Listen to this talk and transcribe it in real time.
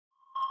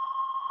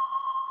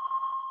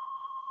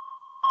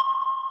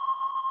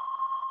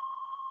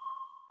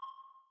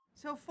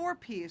So 4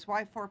 Ps,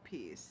 why 4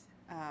 Ps?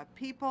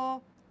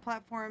 People,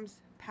 platforms,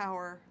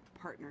 power,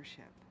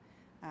 partnership.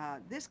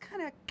 This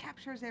kind of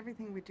captures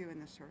everything we do in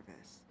the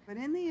service. But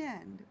in the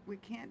end, we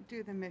can't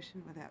do the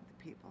mission without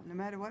the people, no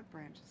matter what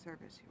branch of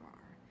service you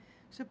are.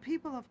 So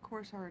people, of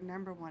course, are our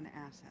number one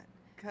asset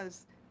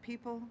because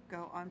people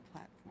go on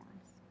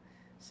platforms.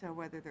 So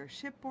whether they're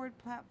shipboard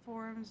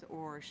platforms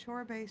or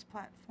shore-based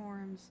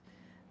platforms,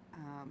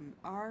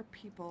 our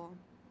people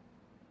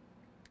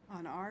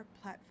on our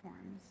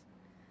platforms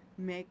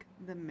make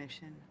the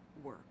mission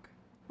work.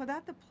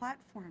 Without the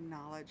platform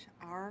knowledge,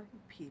 our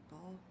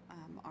people,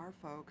 our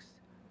folks,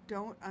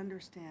 don't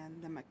understand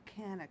the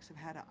mechanics of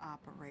how to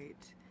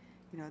operate,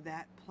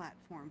 that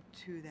platform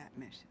to that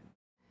mission.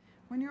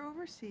 When you're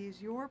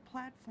overseas, your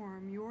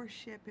platform, your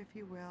ship, if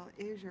you will,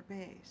 is your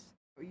base.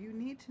 You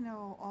need to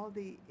know all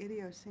the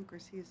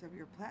idiosyncrasies of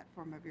your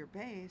platform, of your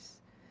base,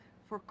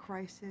 for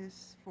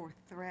crisis, for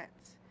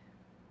threats,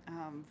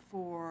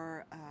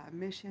 for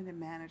mission and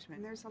management.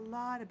 And there's a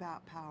lot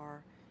about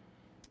power,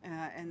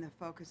 and the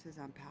focus is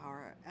on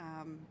power.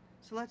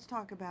 So let's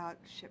talk about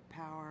ship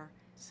power.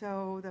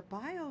 So the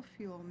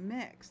biofuel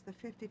mix, the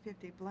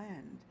 50-50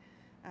 blend,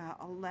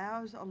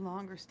 allows a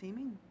longer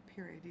steaming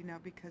period,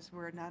 because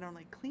we're not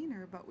only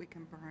cleaner, but we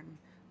can burn,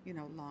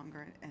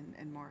 longer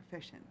and more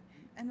efficient.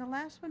 And the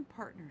last one,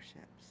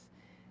 partnerships,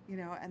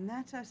 and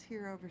that's us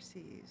here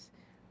overseas.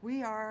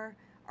 We are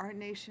our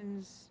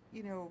nation's,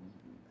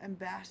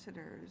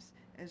 ambassadors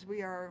as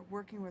we are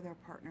working with our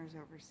partners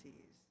overseas.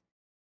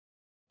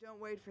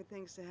 Don't wait for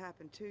things to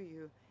happen to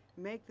you.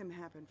 Make them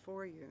happen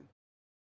for you.